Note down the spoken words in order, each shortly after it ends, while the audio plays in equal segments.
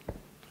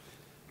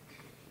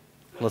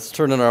Let's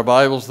turn in our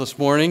Bibles this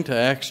morning to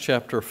Acts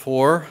chapter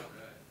 4.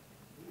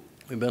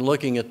 We've been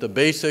looking at the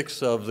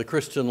basics of the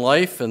Christian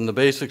life and the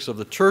basics of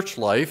the church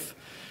life.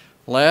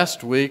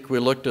 Last week we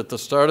looked at the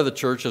start of the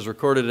church as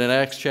recorded in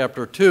Acts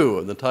chapter 2,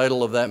 and the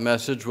title of that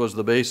message was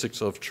The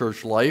Basics of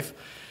Church Life.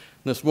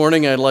 This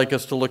morning I'd like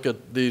us to look at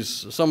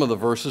some of the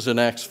verses in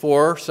Acts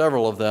 4,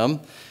 several of them,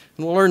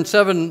 and we'll learn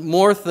 7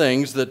 more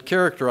things that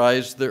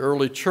characterized the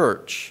early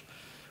church.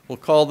 We'll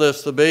call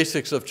this The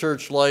Basics of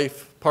Church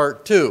Life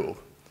Part 2.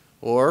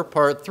 Or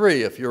Part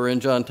 3, if you were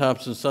in John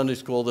Thompson's Sunday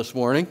School this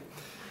morning.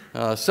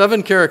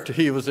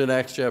 He was in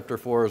Acts chapter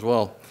 4 as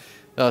well.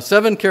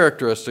 7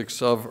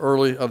 characteristics of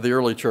the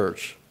early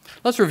church.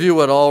 Let's review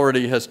what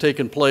already has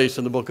taken place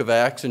in the book of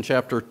Acts. In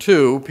chapter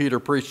 2, Peter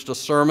preached a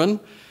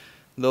sermon.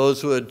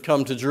 Those who had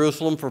come to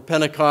Jerusalem for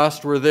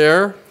Pentecost were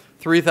there.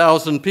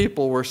 3,000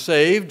 people were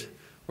saved,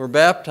 were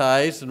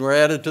baptized, and were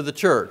added to the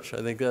church.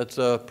 I think that's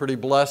a pretty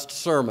blessed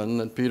sermon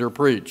that Peter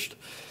preached.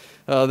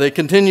 They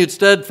continued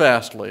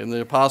steadfastly in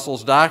the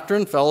apostles'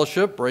 doctrine,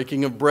 fellowship,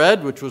 breaking of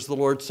bread, which was the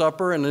Lord's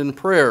Supper, and in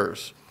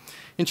prayers.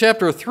 In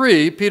chapter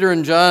 3, Peter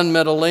and John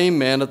met a lame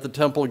man at the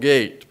temple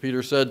gate.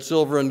 Peter said,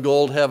 "Silver and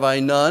gold have I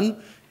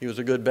none." He was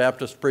a good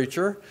Baptist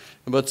preacher.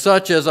 "But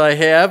such as I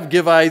have,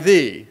 give I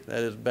thee."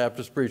 That is,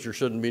 Baptist preacher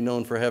shouldn't be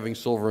known for having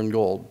silver and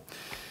gold.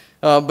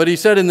 But he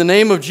said, "In the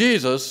name of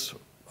Jesus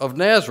of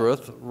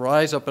Nazareth,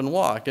 rise up and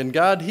walk." And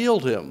God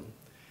healed him.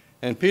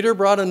 And Peter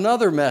brought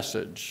another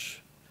message.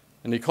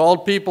 And he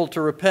called people to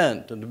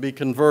repent and to be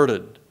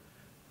converted.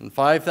 And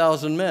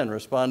 5,000 men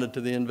responded to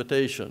the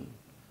invitation.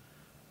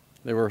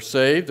 They were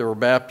saved, they were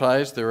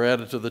baptized, they were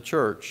added to the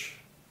church.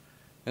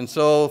 And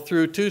so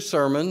through 2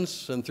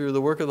 sermons and through the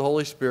work of the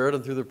Holy Spirit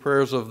and through the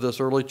prayers of this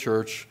early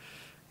church,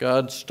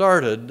 God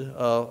started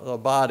a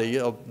body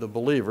of the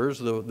believers.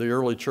 The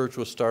early church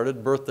was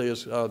started.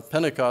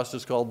 Pentecost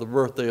is called the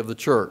birthday of the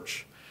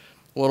church.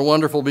 What a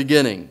wonderful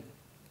beginning.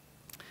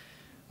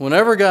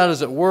 Whenever God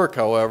is at work,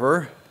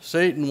 however,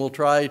 Satan will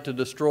try to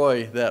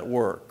destroy that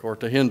work or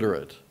to hinder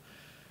it.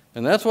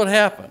 And that's what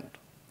happened.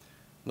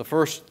 The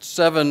first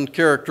 7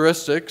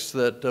 characteristics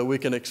that we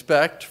can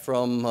expect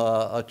from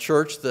a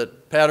church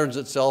that patterns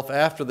itself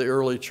after the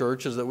early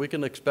church is that we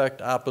can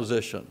expect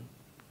opposition.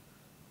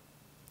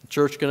 The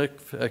church can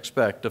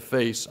expect to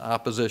face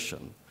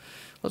opposition.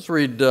 Let's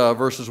read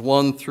verses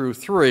 1 through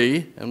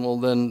 3, and we'll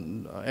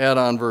then add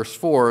on verse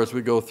 4 as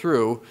we go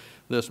through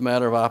this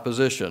matter of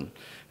opposition.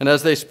 "And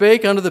as they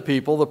spake unto the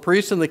people, the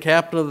priests and the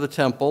captain of the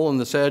temple and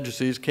the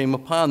Sadducees came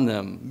upon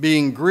them,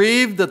 being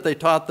grieved that they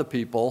taught the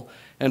people,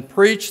 and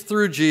preached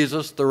through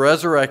Jesus the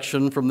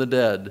resurrection from the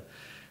dead.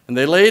 And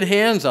they laid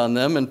hands on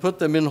them and put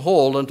them in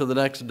hold unto the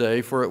next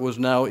day, for it was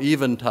now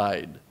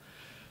eventide."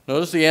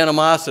 Notice the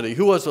animosity.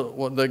 Who was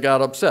it that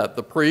got upset?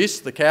 The priests,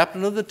 the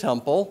captain of the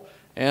temple,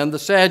 and the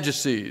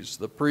Sadducees.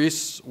 The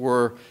priests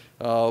were,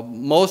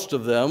 most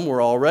of them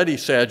were already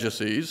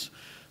Sadducees.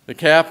 The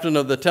captain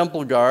of the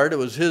temple guard, it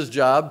was his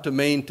job to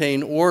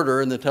maintain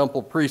order in the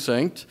temple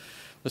precinct.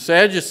 The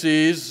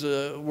Sadducees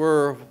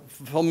were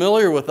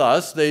familiar with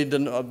us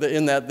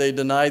in that they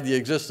denied the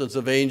existence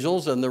of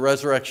angels and the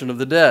resurrection of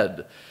the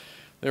dead.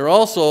 They were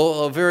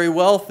also a very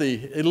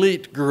wealthy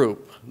elite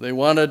group. They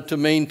wanted to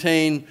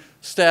maintain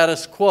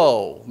status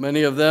quo.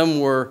 Many of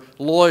them were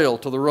loyal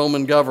to the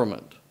Roman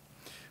government.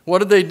 What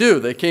did they do?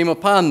 They came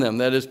upon them,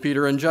 that is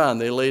Peter and John.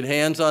 They laid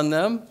hands on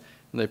them,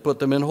 and they put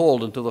them in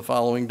hold until the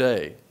following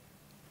day.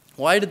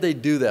 Why did they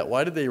do that?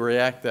 Why did they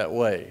react that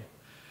way?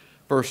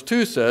 Verse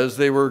 2 says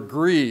they were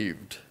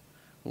grieved.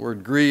 The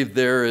word grieved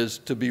there is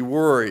to be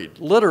worried.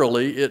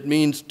 Literally, it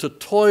means to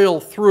toil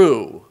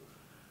through.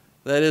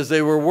 That is,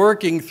 they were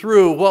working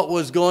through what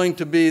was going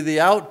to be the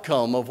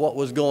outcome of what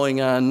was going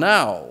on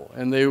now.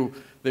 And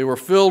they were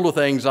filled with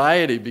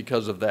anxiety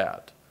because of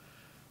that.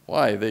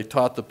 Why? They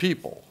taught the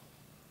people.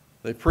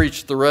 They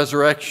preached the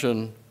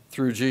resurrection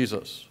through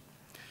Jesus.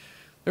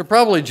 They're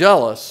probably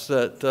jealous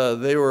that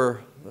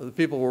the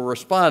people were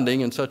responding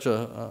in such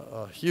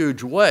a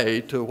huge way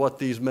to what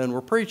these men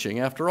were preaching.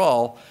 After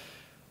all,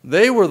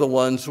 they were the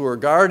ones who were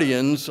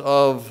guardians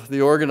of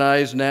the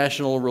organized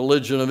national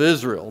religion of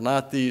Israel,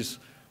 not these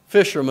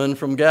fishermen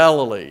from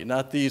Galilee,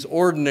 not these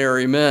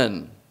ordinary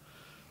men.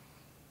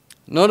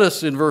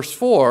 Notice in verse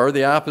 4,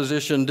 the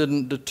opposition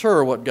didn't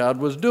deter what God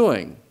was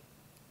doing.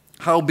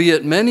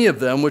 "Howbeit many of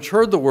them which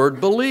heard the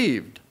word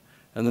believed,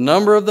 and the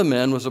number of the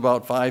men was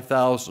about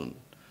 5,000.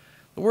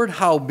 The word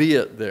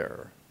 "howbeit"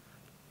 there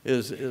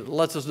it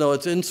lets us know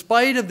it's in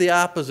spite of the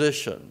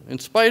opposition, in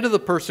spite of the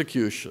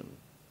persecution.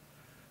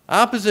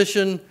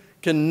 Opposition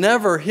can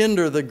never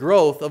hinder the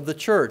growth of the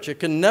church. It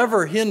can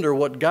never hinder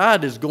what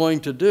God is going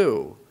to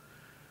do.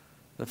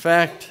 In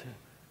fact,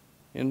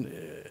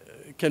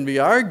 it can be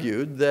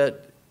argued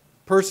that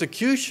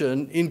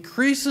persecution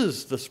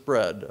increases the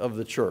spread of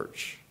the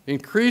church,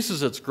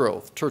 increases its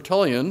growth.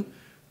 Tertullian,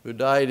 who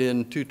died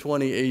in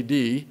 220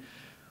 AD,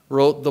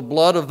 wrote, "The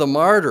blood of the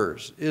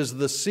martyrs is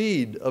the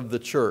seed of the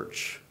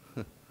church."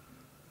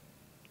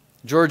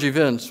 George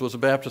Vince was a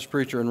Baptist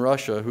preacher in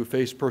Russia who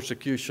faced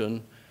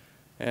persecution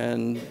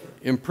and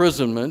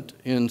imprisonment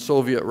in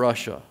Soviet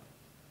Russia.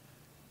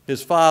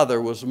 His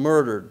father was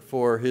murdered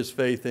for his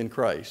faith in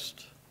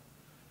Christ.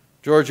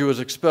 Georgie was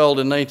expelled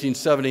in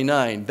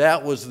 1979.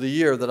 That was the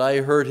year that I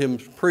heard him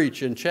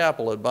preach in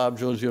chapel at Bob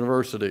Jones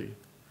University.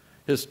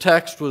 His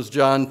text was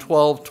John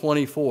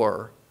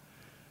 12:24.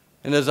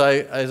 And as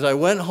I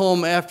went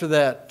home after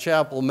that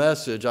chapel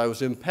message, I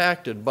was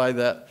impacted by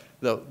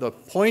the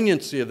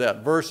poignancy of that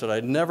verse that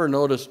I'd never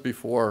noticed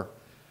before.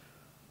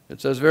 It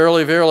says,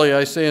 "Verily, verily,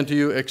 I say unto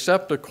you,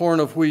 except a corn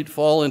of wheat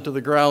fall into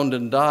the ground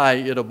and die,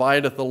 it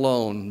abideth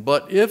alone.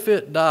 But if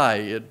it die,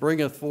 it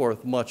bringeth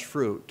forth much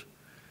fruit."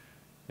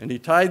 And he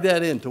tied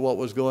that into what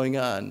was going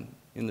on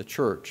in the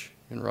church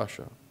in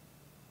Russia.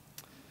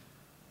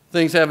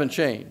 Things haven't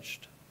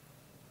changed.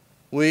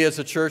 We as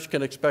a church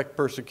can expect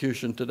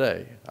persecution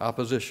today,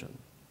 opposition.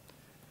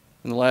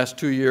 In the last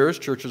 2 years,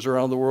 churches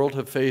around the world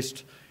have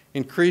faced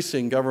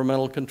increasing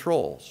governmental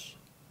controls.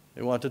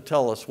 They want to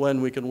tell us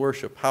when we can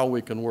worship, how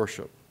we can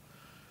worship.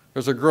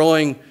 There's a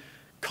growing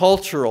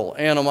cultural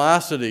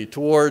animosity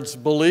towards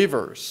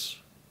believers,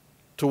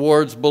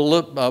 towards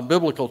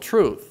biblical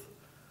truth.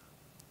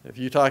 If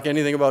you talk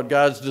anything about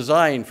God's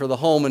design for the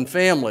home and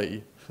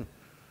family,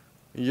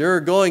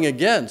 you're going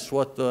against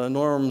what the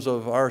norms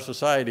of our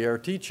society are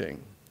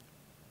teaching.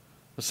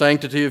 The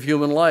sanctity of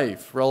human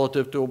life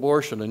relative to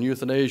abortion and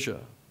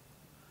euthanasia.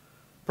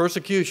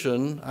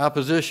 Persecution,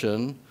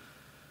 opposition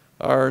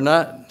are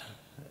not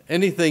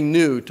anything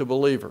new to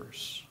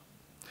believers.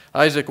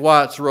 Isaac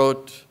Watts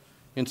wrote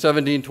in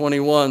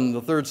 1721,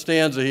 the third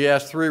stanza, he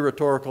asked 3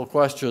 rhetorical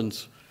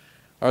questions.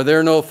 Are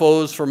there no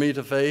foes for me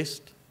to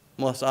face?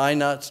 Must I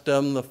not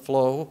stem the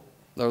flow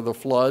or the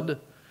flood?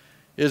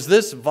 Is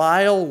this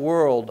vile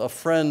world a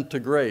friend to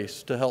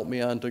grace to help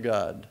me on to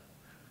God?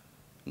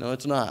 No,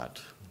 it's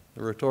not.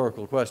 The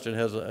rhetorical question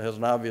has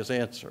an obvious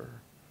answer.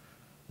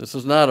 This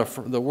is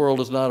not the world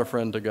is not a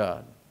friend to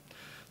God.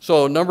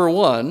 So, number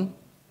one,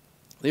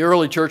 the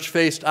early church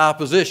faced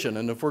opposition,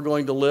 and if we're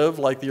going to live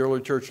like the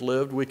early church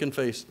lived, we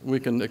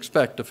can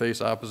expect to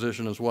face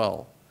opposition as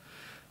well.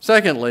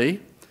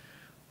 Secondly,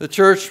 the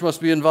church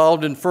must be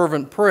involved in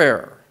fervent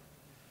prayer.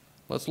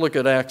 Let's look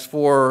at Acts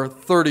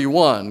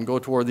 4:31. Go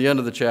toward the end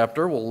of the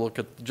chapter. We'll look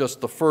at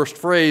just the first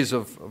phrase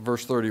of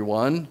verse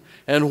 31.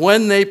 And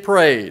when they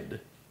prayed,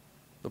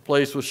 the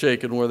place was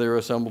shaken where they were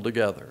assembled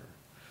together.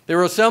 They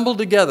were assembled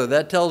together.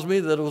 That tells me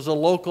that it was a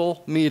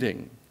local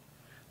meeting.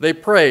 They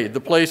prayed.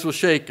 The place was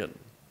shaken.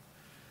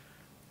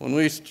 When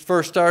we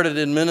first started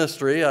in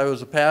ministry, I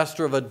was a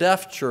pastor of a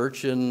deaf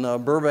church in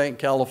Burbank,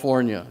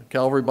 California,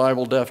 Calvary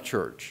Bible Deaf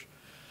Church.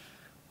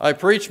 I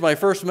preached my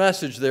first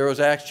message there was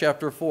Acts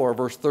chapter 4,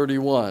 verse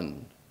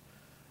 31.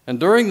 And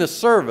during the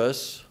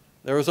service,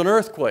 there was an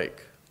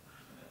earthquake.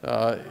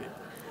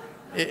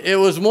 It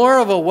was more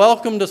of a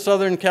welcome to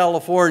Southern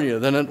California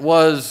than it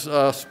was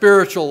a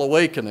spiritual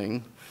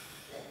awakening.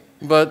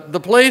 But the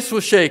place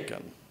was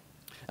shaken.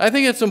 I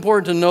think it's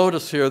important to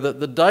notice here that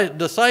the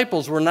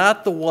disciples were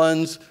not the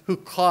ones who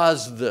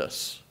caused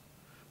this.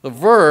 The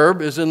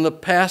verb is in the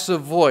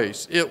passive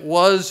voice. It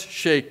was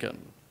shaken.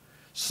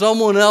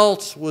 Someone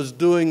else was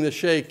doing the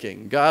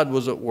shaking. God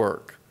was at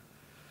work.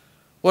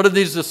 What did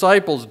these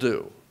disciples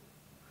do?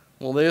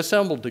 Well, they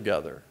assembled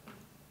together.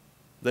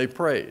 They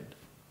prayed.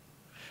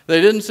 They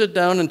didn't sit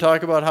down and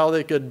talk about how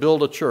they could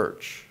build a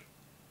church.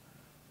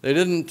 They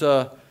didn't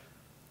look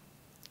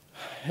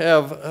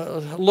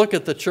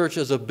at the church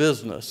as a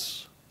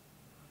business.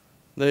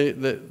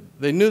 They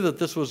knew that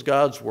this was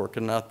God's work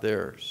and not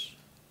theirs.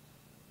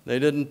 They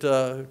didn't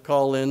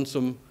call in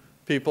some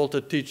people to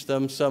teach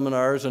them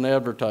seminars and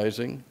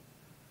advertising.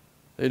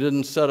 They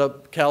didn't set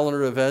up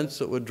calendar events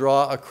that would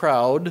draw a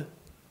crowd.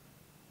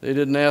 They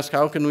didn't ask,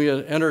 how can we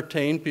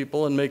entertain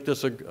people and make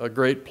this a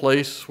great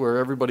place where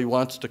everybody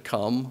wants to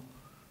come?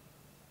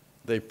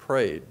 They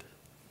prayed.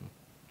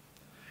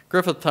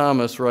 Griffith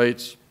Thomas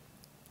writes,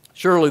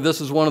 surely this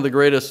is one of the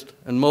greatest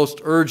and most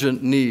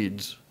urgent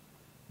needs,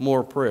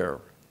 more prayer.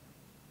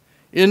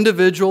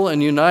 Individual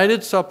and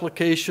united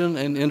supplication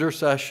and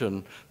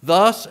intercession.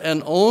 Thus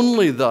and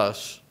only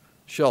thus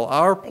shall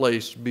our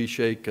place be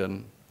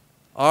shaken,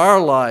 our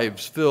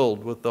lives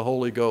filled with the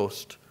Holy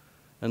Ghost,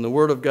 and the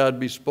Word of God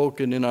be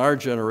spoken in our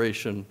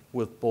generation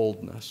with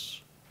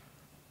boldness.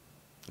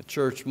 The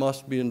church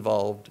must be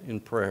involved in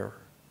prayer.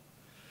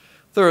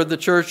 Third, the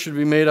church should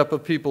be made up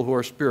of people who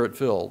are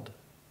Spirit-filled.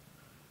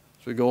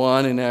 As we go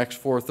on in Acts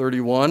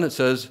 4:31, it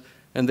says,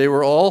 and they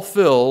were all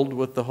filled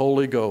with the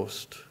Holy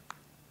Ghost.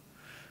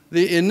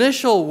 The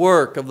initial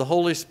work of the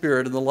Holy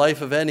Spirit in the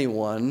life of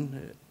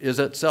anyone is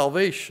at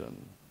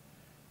salvation.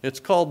 It's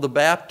called the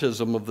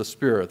baptism of the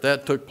Spirit.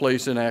 That took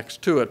place in Acts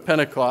 2 at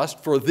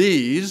Pentecost. For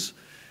these,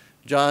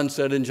 John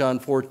said in John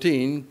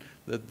 14,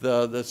 that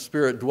the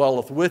Spirit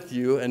dwelleth with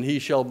you, and he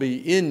shall be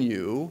in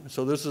you.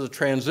 So this is a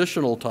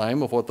transitional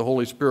time of what the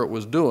Holy Spirit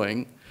was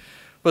doing.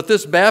 But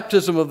this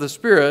baptism of the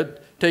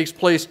Spirit takes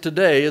place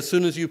today as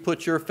soon as you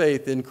put your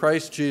faith in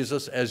Christ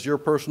Jesus as your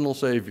personal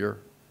Savior.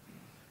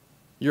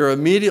 You're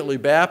immediately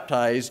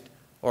baptized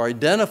or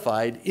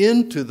identified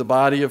into the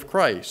body of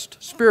Christ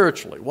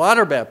spiritually.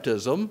 Water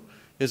baptism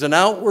is an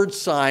outward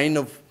sign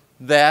of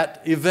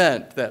that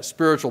event, that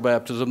spiritual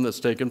baptism that's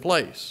taken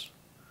place.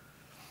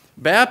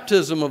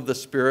 Baptism of the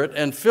Spirit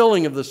and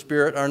filling of the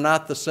Spirit are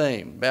not the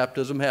same.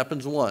 Baptism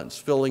happens once.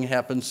 Filling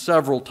happens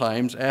several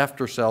times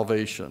after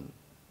salvation.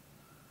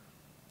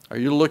 Are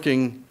you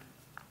looking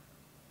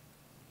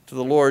to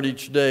the Lord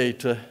each day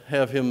to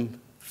have Him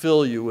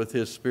fill you with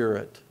His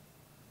Spirit?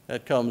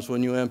 That comes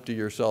when you empty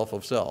yourself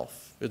of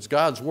self. It's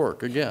God's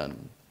work,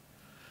 again.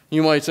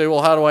 You might say,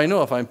 well, how do I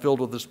know if I'm filled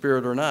with the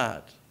Spirit or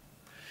not?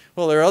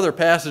 Well, there are other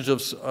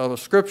passages of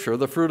Scripture,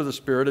 the fruit of the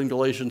Spirit in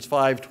Galatians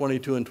 5,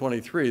 22 and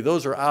 23.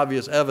 Those are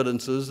obvious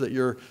evidences that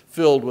you're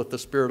filled with the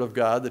Spirit of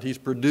God, that He's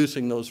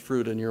producing those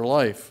fruit in your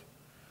life.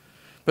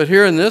 But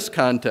here in this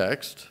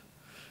context,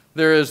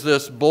 there is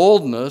this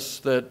boldness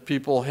that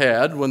people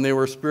had when they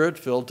were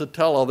Spirit-filled to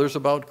tell others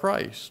about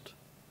Christ.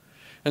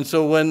 And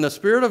so when the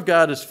Spirit of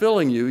God is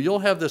filling you, you'll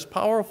have this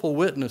powerful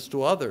witness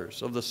to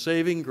others of the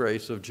saving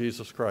grace of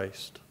Jesus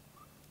Christ.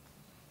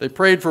 They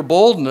prayed for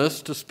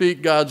boldness to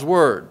speak God's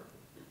word.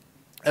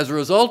 As a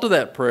result of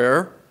that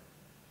prayer,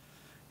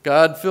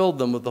 God filled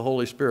them with the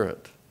Holy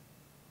Spirit.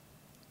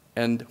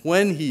 And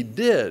when He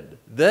did,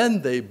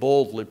 then they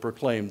boldly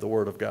proclaimed the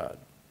word of God.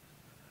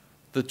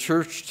 The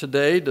church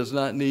today does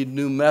not need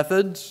new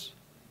methods.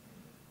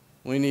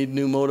 We need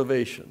new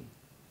motivation.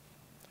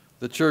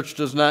 The church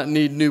does not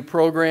need new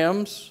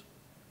programs.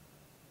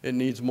 It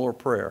needs more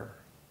prayer.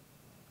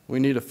 We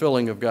need a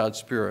filling of God's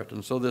Spirit.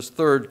 And so this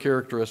third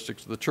characteristic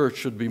of the church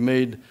should be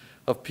made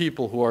of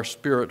people who are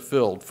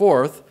Spirit-filled.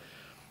 Fourth,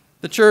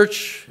 the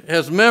church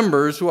has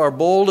members who are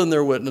bold in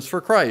their witness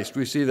for Christ.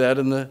 We see that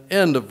in the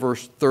end of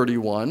verse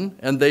 31.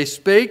 And they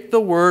spake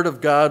the word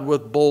of God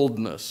with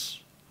boldness.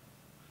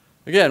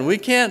 Again, we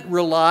can't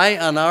rely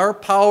on our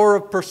power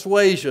of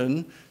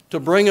persuasion to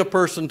bring a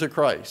person to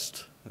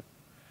Christ.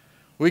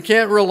 We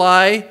can't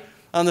rely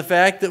on the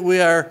fact that we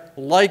are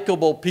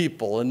likable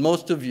people. And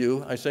most of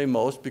you, I say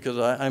most because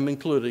I'm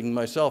including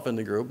myself in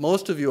the group,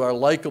 most of you are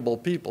likable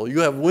people. You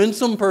have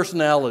winsome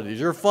personalities.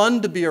 You're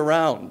fun to be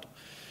around.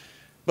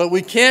 But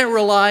we can't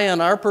rely on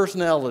our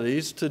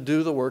personalities to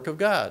do the work of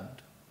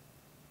God.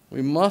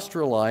 We must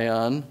rely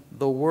on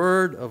the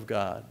Word of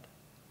God.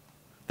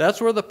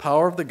 That's where the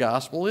power of the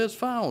gospel is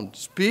found.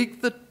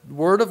 Speak the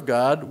Word of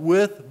God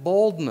with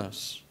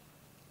boldness.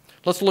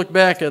 Let's look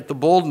back at the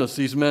boldness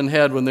these men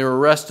had when they were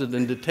arrested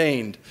and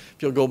detained. If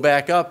you'll go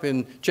back up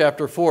in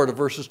chapter 4 to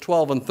verses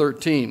 12 and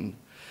 13.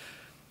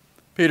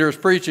 Peter is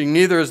preaching,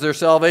 neither is there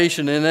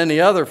salvation in any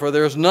other, for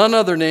there is none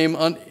other name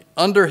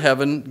under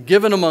heaven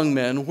given among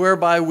men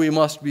whereby we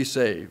must be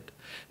saved.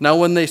 Now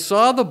when they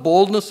saw the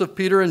boldness of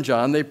Peter and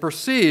John, they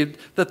perceived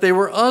that they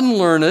were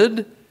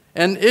unlearned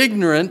and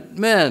ignorant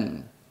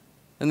men.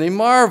 And they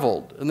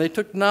marveled, and they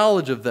took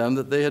knowledge of them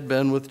that they had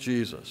been with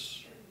Jesus.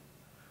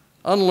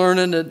 Unlearned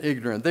and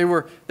ignorant.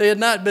 They had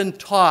not been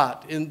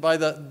taught by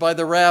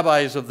the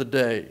rabbis of the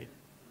day.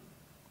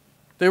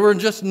 They were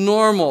just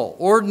normal,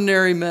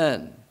 ordinary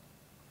men.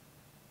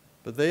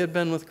 But they had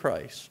been with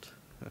Christ.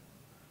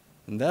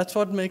 And that's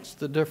what makes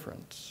the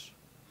difference.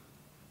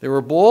 They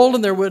were bold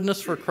in their witness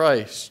for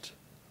Christ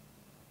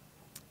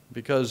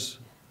because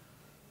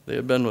they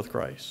had been with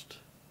Christ.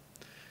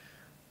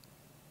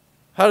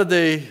 What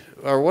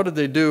did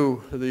they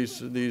do,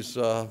 these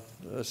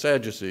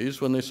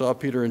Sadducees, when they saw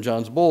Peter and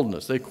John's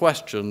boldness? They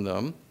questioned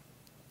them,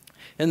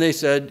 and they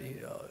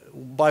said,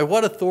 by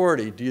what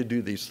authority do you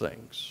do these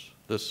things?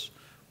 This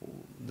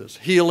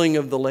healing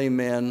of the lame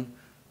man,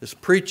 this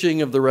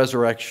preaching of the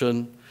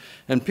resurrection.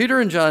 And Peter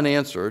and John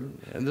answered,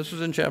 and this is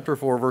in chapter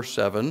 4, verse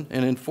 7,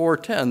 and in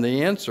 4:10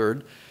 they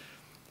answered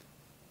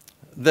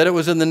that it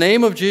was in the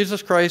name of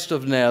Jesus Christ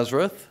of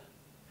Nazareth.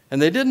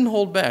 And they didn't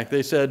hold back.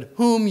 They said,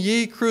 whom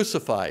ye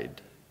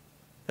crucified.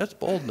 That's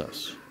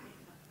boldness.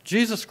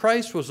 Jesus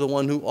Christ was the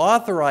one who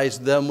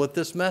authorized them with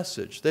this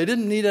message. They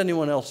didn't need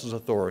anyone else's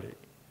authority.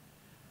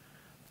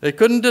 They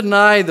couldn't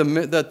deny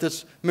that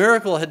this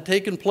miracle had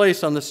taken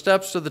place on the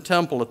steps of the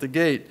temple at the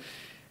gate.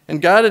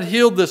 And God had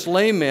healed this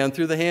lame man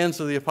through the hands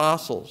of the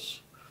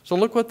apostles. So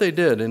look what they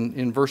did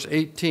in verse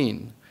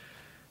 18.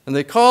 And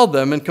they called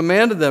them and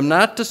commanded them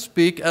not to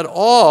speak at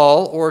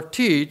all or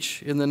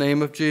teach in the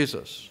name of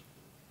Jesus.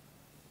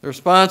 The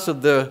response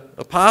of the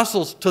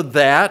apostles to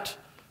that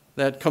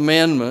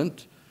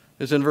commandment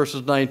is in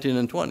verses 19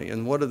 and 20.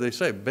 And what do they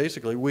say?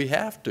 Basically, we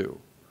have to.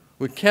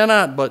 We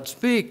cannot but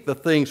speak the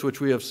things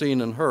which we have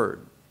seen and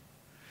heard.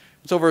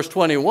 So verse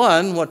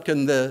 21, what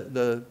can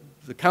the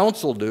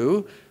council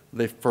do?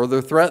 They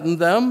further threatened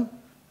them,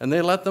 and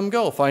they let them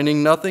go,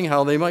 finding nothing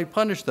how they might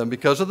punish them.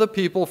 Because of the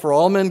people, for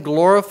all men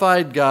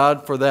glorified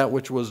God for that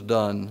which was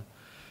done.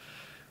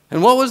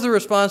 And what was the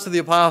response of the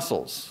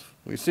apostles?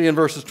 We see in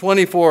verses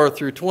 24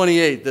 through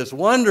 28 this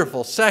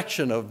wonderful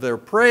section of their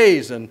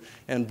praise and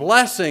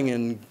blessing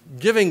and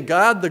giving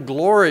God the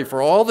glory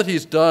for all that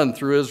He's done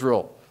through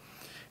Israel.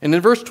 And in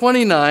verse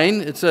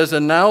 29 it says,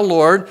 and now,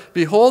 Lord,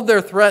 behold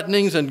their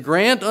threatenings, and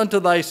grant unto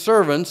thy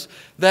servants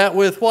that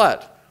with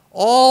what?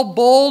 All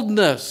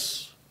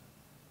boldness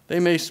they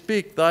may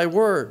speak thy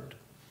word.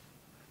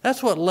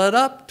 That's what led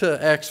up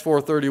to Acts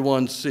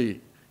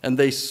 4:31c. And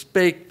they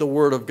spake the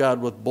word of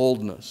God with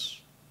boldness.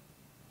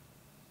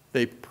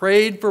 They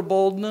prayed for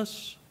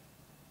boldness.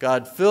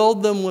 God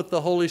filled them with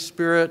the Holy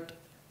Spirit.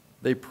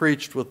 They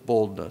preached with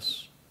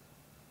boldness.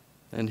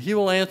 And he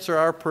will answer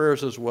our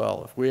prayers as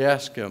well if we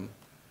ask him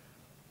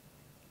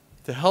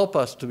to help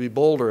us to be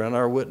bolder in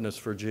our witness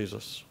for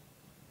Jesus.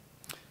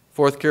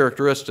 Fourth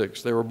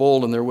characteristics, they were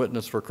bold in their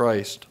witness for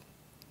Christ.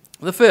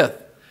 The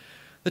fifth,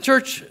 the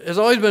church has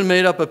always been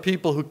made up of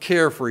people who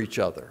care for each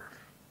other.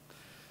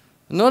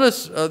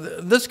 Notice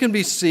this can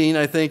be seen,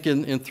 I think,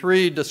 in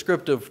three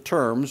descriptive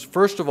terms.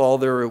 First of all,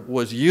 there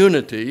was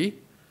unity,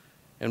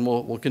 and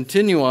we'll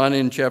continue on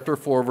in chapter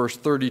 4, verse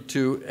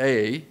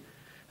 32a.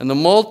 And the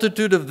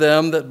multitude of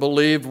them that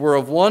believed were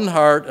of one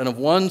heart and of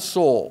one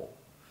soul.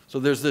 So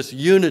there's this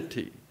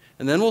unity.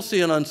 And then we'll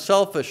see an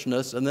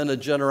unselfishness and then a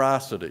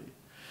generosity.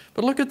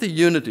 But look at the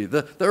unity.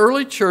 The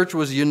early church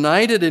was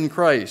united in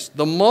Christ.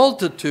 The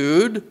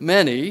multitude,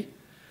 many,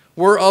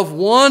 were of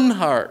one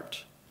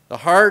heart. The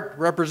heart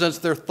represents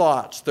their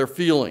thoughts, their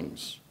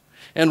feelings.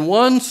 And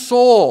one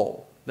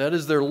soul, that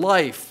is their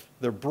life,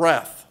 their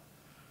breath.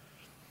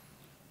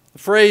 The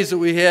phrase that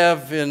we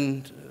have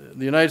in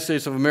the United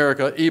States of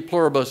America, e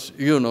pluribus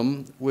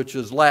unum, which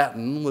is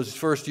Latin, was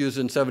first used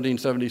in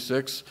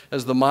 1776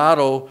 as the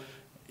motto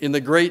in the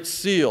Great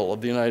Seal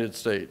of the United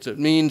States. It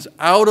means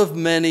out of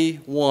many,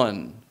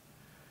 one.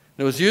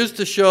 It was used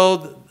to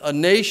show a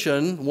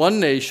nation, one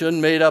nation,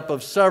 made up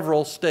of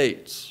several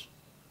states.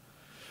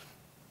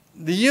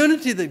 The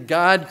unity that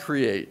God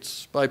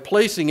creates by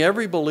placing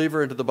every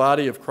believer into the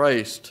body of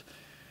Christ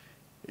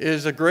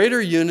is a greater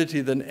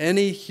unity than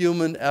any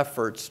human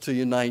efforts to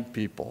unite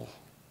people.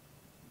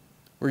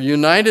 We're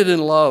united in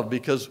love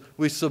because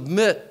we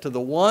submit to the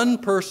one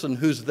person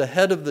who's the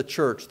head of the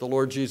church, the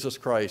Lord Jesus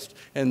Christ.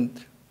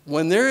 And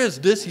when there is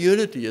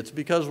disunity, it's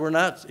because we're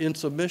not in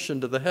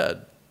submission to the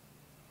head.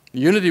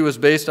 Unity was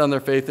based on their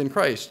faith in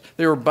Christ.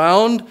 They were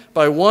bound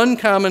by one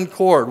common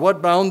cord.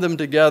 What bound them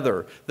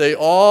together? They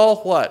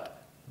all,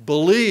 what?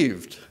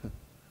 Believed.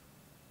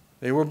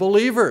 They were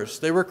believers.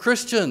 They were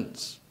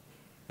Christians.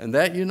 And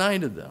that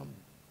united them.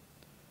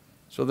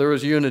 So there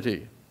was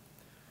unity.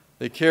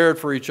 They cared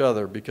for each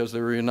other because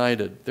they were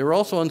united. They were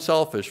also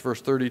unselfish.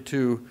 Verse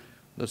 32,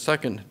 the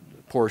second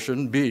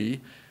portion,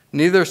 B.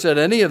 Neither said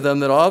any of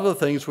them that all the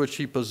things which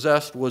he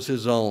possessed was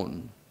his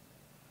own.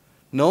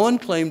 No one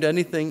claimed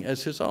anything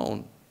as his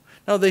own.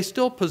 Now, they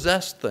still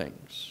possessed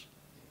things.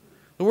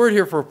 The word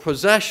here for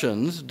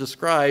possessions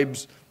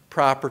describes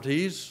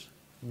properties,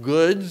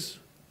 goods,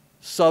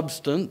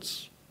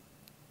 substance.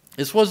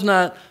 This was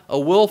not a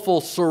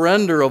willful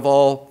surrender of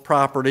all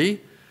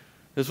property.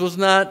 This was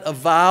not a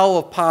vow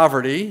of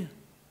poverty.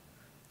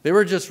 They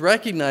were just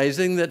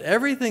recognizing that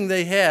everything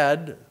they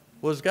had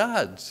was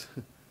God's.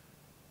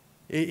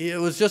 It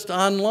was just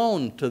on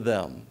loan to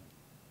them.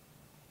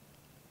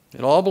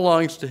 It all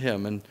belongs to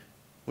him, and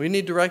we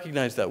need to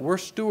recognize that. We're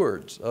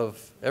stewards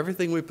of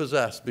everything we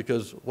possess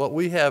because what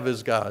we have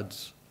is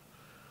God's.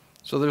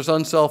 So there's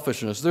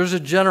unselfishness. There's a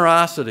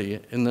generosity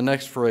in the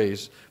next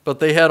phrase. But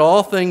they had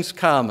all things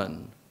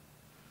common.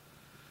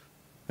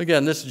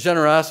 Again, this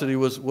generosity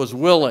was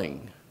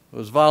willing. It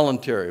was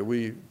voluntary.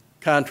 We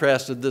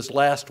contrasted this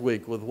last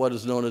week with what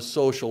is known as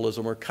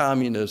socialism or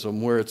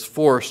communism, where it's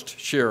forced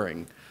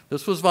sharing.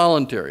 This was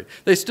voluntary.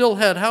 They still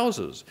had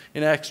houses.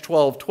 In Acts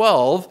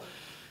 12:12,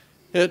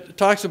 it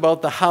talks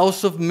about the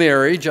house of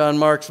Mary, John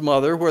Mark's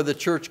mother, where the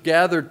church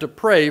gathered to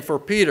pray for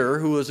Peter,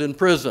 who was in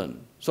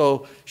prison.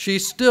 So she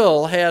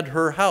still had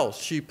her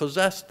house. She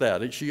possessed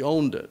that, and she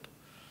owned it.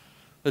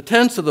 The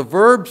tense of the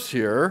verbs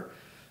here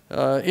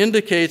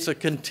indicates a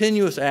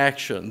continuous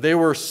action. They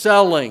were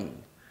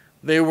selling.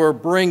 They were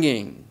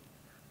bringing.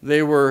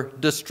 They were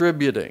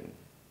distributing.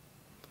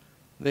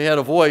 They had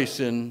a voice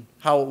in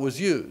how it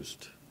was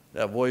used.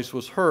 That voice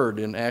was heard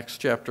in Acts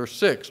chapter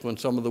 6 when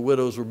some of the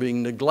widows were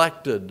being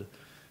neglected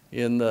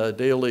in the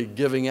daily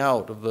giving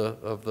out of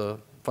the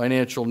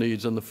financial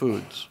needs and the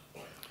foods.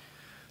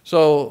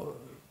 So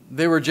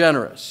they were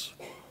generous.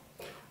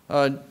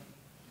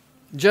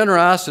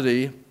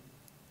 Generosity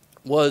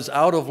was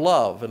out of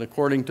love and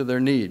according to their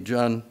need.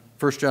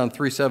 1 John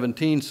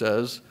 3:17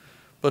 says,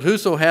 "But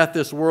whoso hath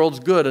this world's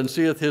good and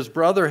seeth his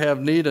brother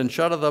have need and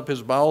shutteth up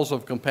his bowels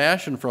of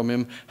compassion from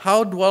him,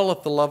 how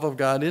dwelleth the love of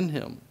God in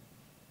him?"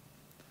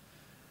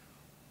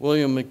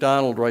 William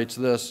MacDonald writes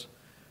this,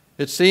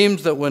 "It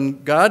seems that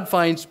when God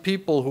finds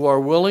people who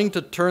are willing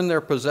to turn their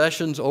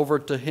possessions over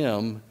to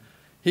him,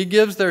 he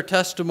gives their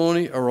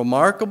testimony a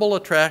remarkable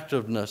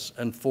attractiveness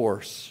and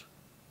force."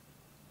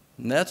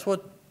 And that's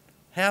what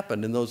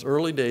happened in those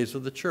early days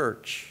of the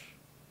church.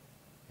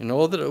 You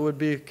know that it would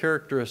be a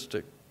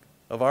characteristic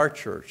of our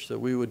church that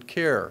we would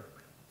care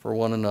for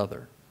one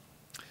another.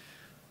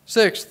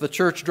 Sixth, the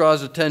church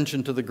draws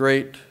attention to the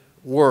great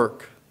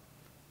work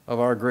of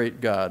our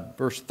great God.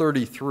 Verse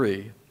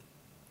 33,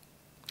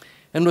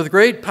 "And with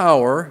great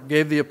power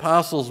gave the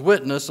apostles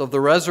witness of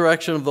the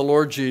resurrection of the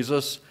Lord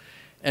Jesus,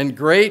 and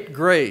great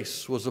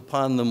grace was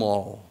upon them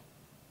all."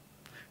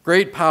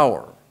 Great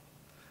power.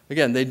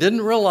 Again, they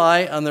didn't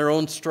rely on their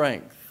own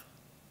strength.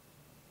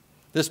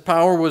 This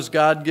power was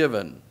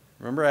God-given.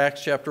 Remember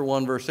Acts chapter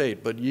 1, verse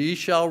 8. But ye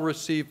shall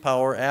receive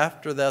power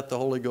after that the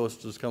Holy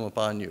Ghost has come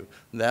upon you.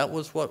 That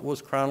was what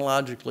was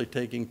chronologically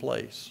taking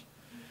place.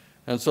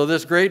 And so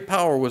this great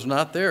power was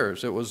not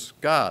theirs. It was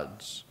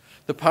God's.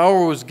 The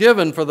power was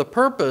given for the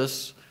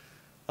purpose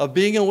of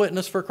being a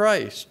witness for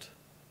Christ.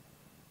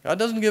 God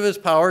doesn't give his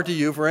power to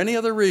you for any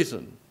other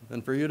reason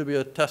than for you to be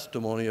a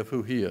testimony of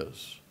who he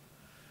is.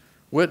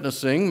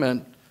 Witnessing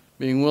meant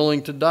being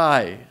willing to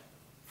die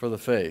for the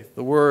faith.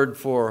 The word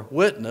for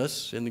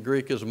witness in the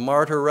Greek is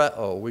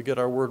martyreo. We get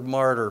our word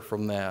martyr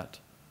from that.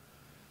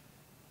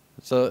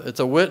 It's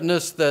a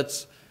witness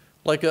that's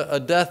like a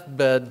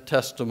deathbed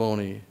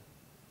testimony,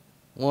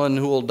 one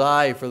who will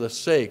die for the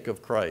sake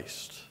of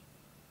Christ.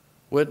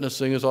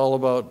 Witnessing is all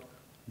about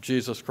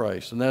Jesus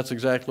Christ, and that's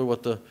exactly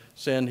what the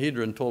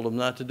Sanhedrin told him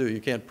not to do. You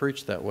can't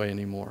preach that way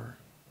anymore.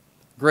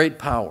 Great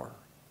power.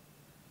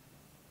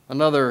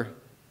 Another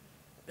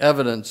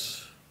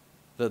evidence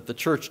that the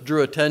church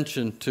drew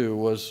attention to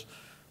was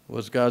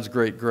God's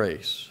great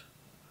grace.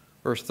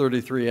 Verse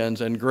 33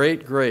 ends, and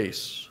great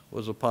grace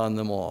was upon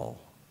them all.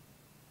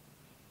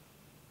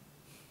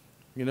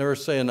 You never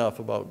say enough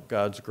about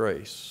God's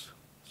grace.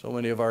 So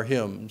many of our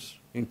hymns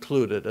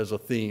include it as a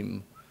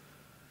theme.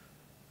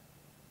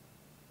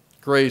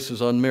 Grace is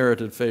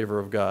unmerited favor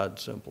of God,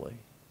 simply.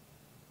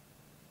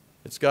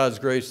 It's God's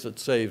grace that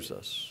saves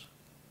us.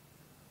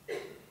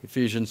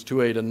 Ephesians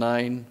 2:8 and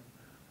 9.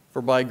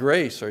 For by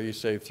grace are you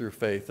saved through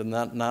faith, and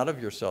not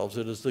of yourselves.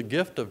 It is the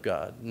gift of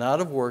God, not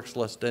of works,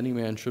 lest any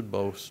man should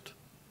boast.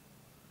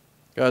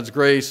 God's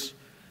grace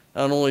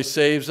not only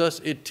saves us,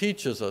 it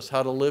teaches us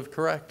how to live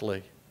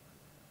correctly.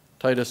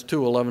 Titus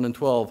 2:11 and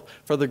 12.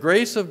 For the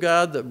grace of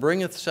God that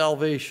bringeth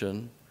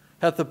salvation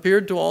hath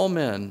appeared to all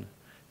men,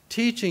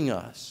 teaching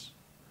us.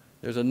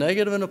 There's a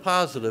negative and a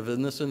positive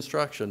in this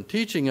instruction.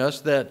 Teaching us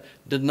that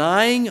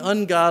denying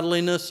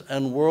ungodliness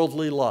and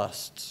worldly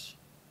lusts.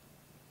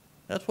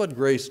 That's what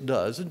grace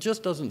does. It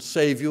just doesn't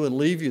save you and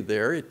leave you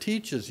there. It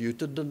teaches you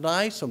to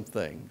deny some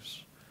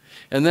things.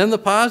 And then the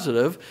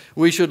positive,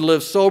 we should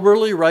live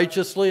soberly,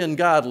 righteously, and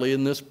godly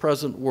in this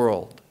present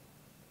world.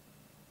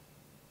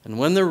 And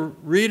when the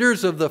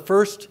readers of the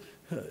first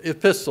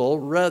epistle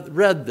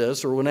read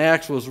this, or when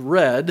Acts was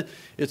read,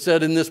 it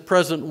said in this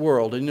present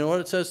world. And you know what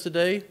it says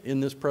today?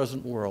 In this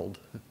present world.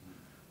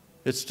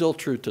 It's still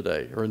true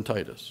today, or in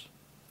Titus.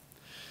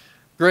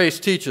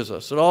 Grace teaches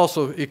us. It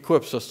also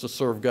equips us to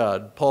serve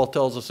God. Paul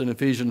tells us in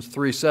Ephesians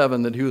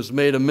 3:7 that he was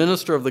made a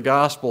minister of the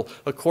gospel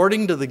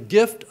according to the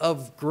gift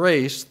of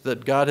grace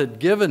that God had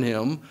given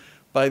him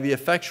by the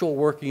effectual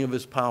working of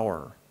his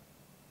power.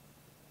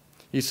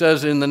 He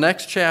says in the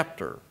next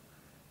chapter,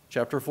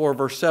 chapter 4,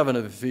 verse 7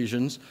 of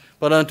Ephesians,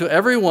 but unto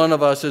every one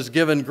of us is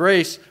given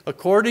grace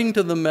according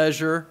to the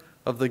measure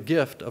of the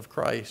gift of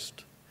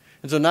Christ.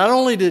 And so not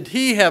only did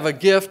he have a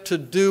gift to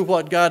do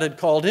what God had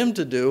called him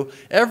to do,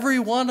 every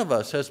one of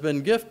us has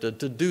been gifted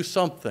to do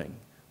something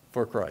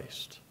for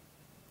Christ.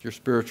 It's your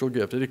spiritual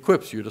gift. It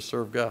equips you to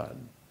serve God.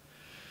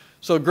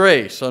 So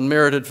grace,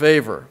 unmerited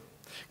favor.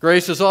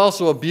 Grace is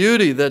also a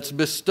beauty that's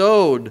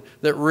bestowed,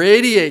 that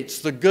radiates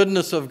the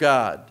goodness of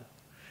God.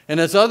 And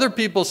as other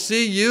people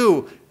see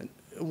you,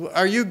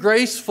 are you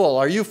graceful?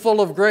 Are you full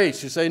of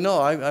grace? You say,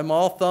 no, I'm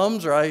all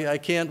thumbs, or I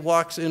can't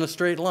walk in a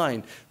straight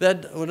line.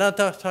 We're not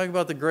talking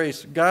about the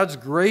grace. God's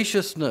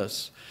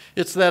graciousness.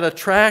 It's that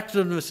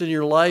attractiveness in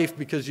your life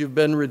because you've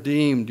been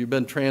redeemed. You've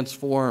been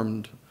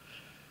transformed.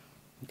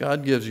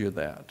 God gives you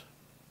that.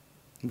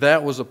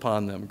 That was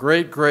upon them.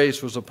 Great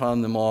grace was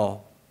upon them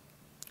all.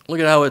 Look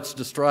at how it's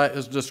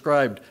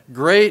described.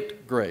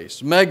 Great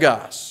grace,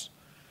 megas.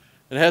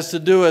 It has to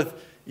do with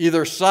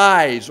either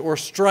size or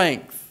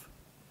strength.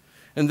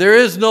 And there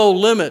is no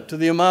limit to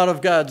the amount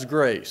of God's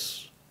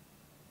grace.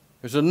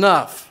 There's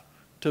enough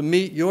to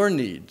meet your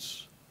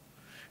needs.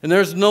 And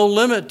there's no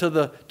limit to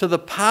the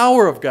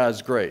power of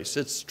God's grace.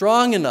 It's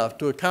strong enough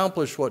to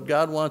accomplish what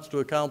God wants to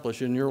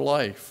accomplish in your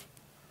life.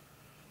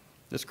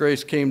 This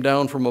grace came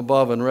down from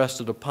above and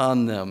rested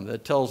upon them.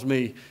 That tells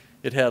me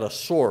it had a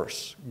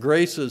source.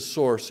 Grace's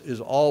source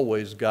is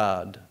always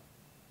God.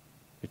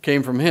 It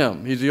came from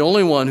him. He's the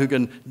only one who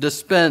can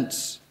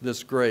dispense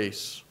this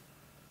grace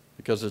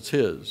because it's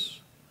his.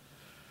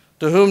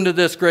 To whom did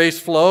this grace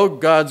flow?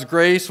 God's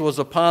grace was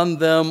upon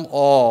them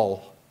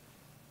all.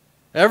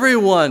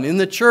 Everyone in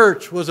the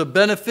church was a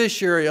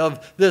beneficiary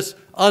of this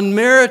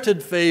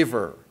unmerited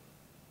favor.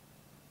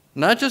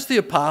 Not just the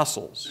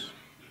apostles.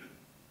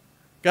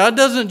 God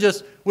doesn't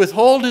just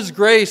withhold his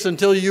grace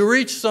until you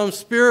reach some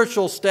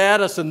spiritual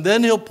status and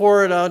then he'll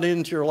pour it out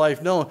into your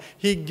life. No,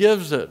 he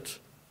gives it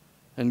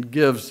and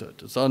gives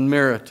it. It's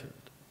unmerited.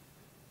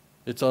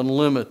 It's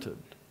unlimited.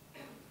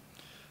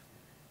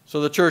 So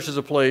the church is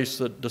a place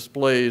that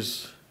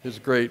displays his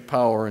great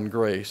power and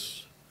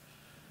grace.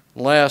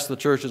 Last, the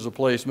church is a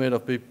place made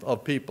up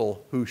of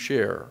people who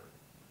share.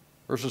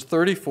 Verses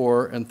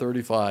 34 and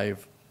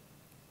 35.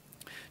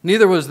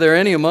 Neither was there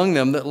any among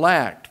them that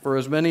lacked, for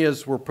as many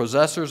as were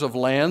possessors of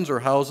lands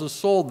or houses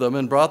sold them,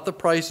 and brought the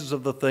prices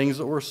of the things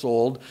that were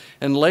sold,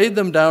 and laid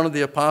them down at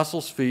the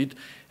apostles' feet,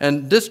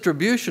 and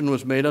distribution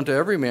was made unto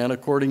every man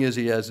according as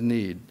he had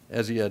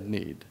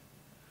need.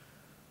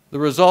 The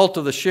result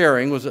of the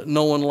sharing was that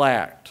no one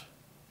lacked.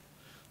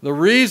 The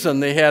reason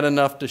they had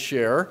enough to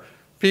share,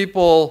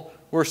 people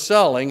were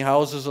selling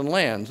houses and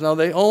lands. Now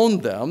they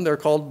owned them. They're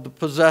called the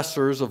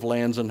possessors of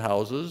lands and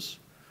houses.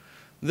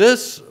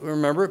 This,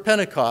 remember, at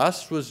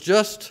Pentecost was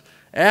just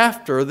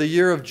after the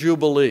year of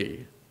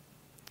Jubilee.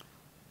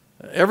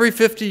 Every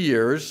 50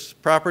 years,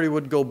 property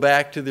would go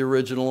back to the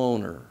original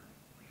owner.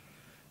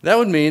 That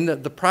would mean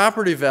that the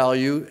property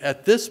value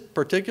at this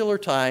particular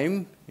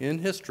time in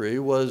history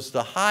was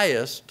the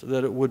highest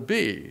that it would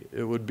be.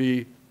 It would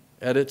be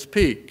at its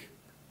peak.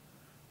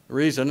 The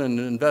reason an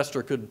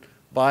investor could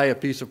buy a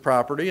piece of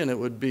property and it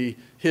would be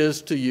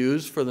his to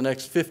use for the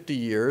next 50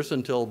 years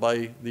until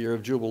by the year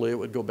of Jubilee it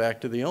would go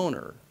back to the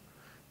owner.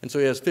 And so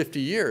he has 50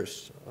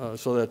 years.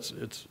 So that's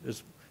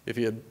if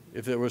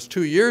it was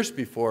 2 years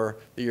before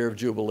the year of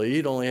Jubilee,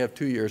 he'd only have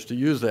 2 years to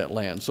use that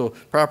land. So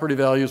property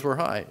values were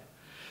high.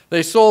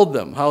 They sold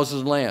them,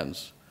 houses and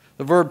lands.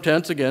 The verb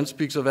tense, again,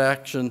 speaks of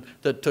action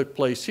that took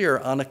place here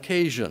on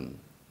occasion.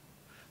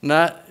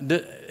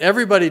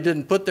 Everybody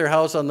didn't put their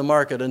house on the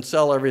market and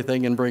sell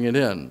everything and bring it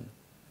in.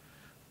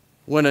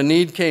 When a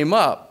need came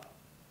up,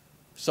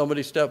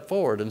 somebody stepped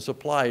forward and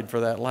supplied for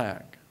that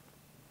lack.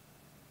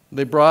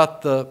 They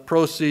brought the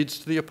proceeds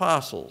to the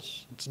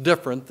apostles. It's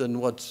different than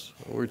what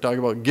we're talking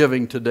about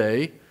giving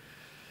today.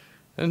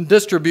 And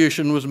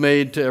distribution was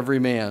made to every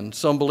man.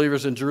 Some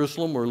believers in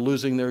Jerusalem were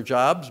losing their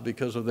jobs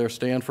because of their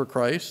stand for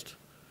Christ.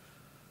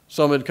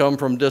 Some had come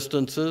from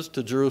distances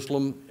to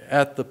Jerusalem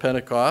at the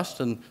Pentecost,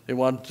 and they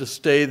wanted to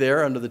stay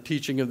there under the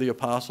teaching of the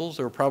apostles.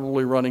 They were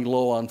probably running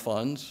low on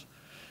funds.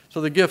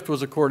 So the gift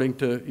was according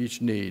to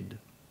each need.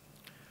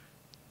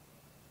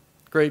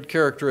 Great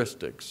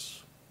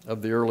characteristics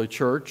of the early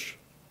church.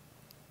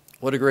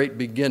 What a great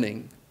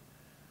beginning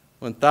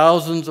when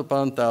thousands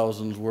upon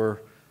thousands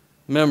were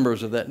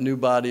members of that new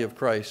body of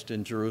Christ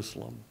in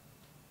Jerusalem.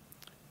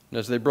 And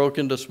as they broke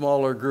into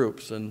smaller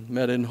groups and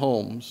met in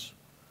homes,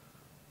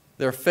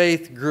 their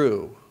faith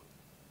grew,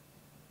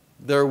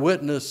 their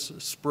witness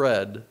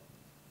spread,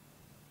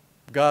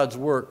 God's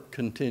work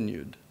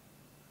continued.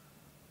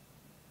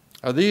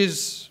 Are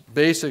these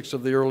basics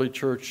of the early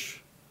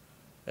church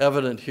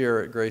evident here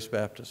at Grace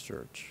Baptist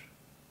Church?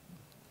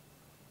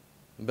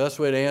 The best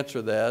way to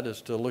answer that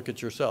is to look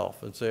at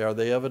yourself and say, are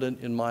they evident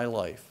in my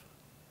life?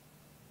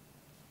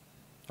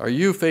 Are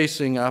you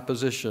facing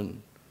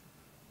opposition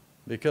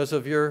because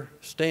of your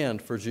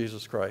stand for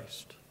Jesus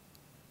Christ?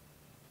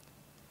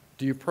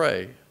 Do you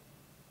pray?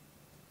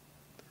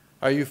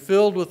 Are you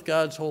filled with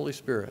God's Holy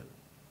Spirit?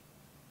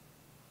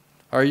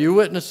 Are you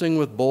witnessing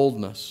with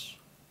boldness?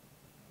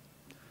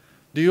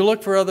 Do you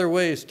look for other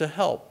ways to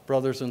help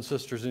brothers and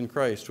sisters in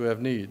Christ who have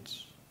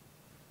needs?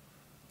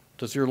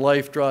 Does your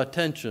life draw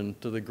attention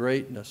to the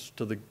greatness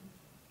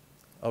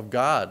of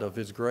God, of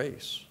His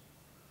grace?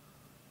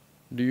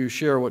 Do you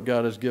share what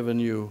God has given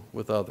you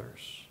with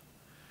others?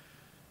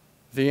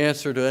 If the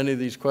answer to any of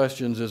these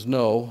questions is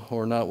no,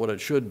 or not what it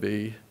should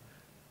be,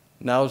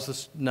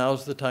 now's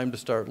the time to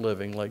start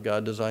living like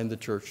God designed the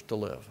church to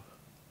live.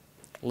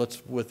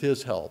 Let's, with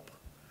His help,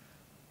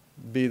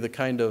 be the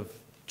kind of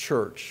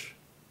church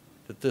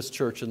that this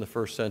church in the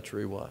first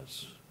century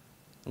was.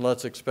 And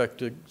let's expect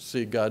to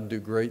see God do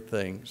great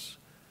things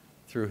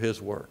through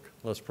His work.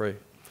 Let's pray.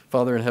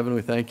 Father in heaven,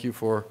 we thank you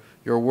for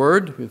your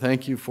word. We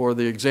thank you for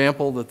the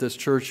example that this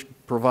church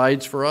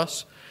provides for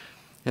us.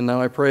 And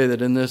now I pray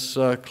that in this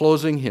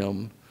closing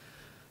hymn,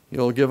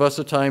 you'll give us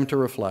a time to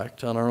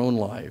reflect on our own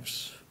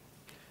lives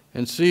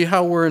and see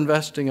how we're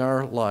investing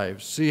our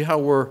lives, see how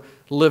we're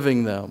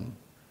living them,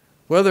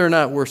 whether or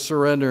not we're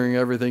surrendering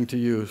everything to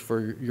you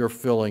for your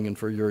filling and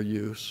for your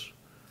use.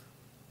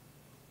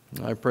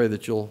 I pray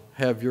that you'll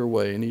have your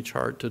way in each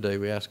heart today.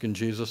 We ask in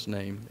Jesus'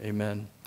 name, amen.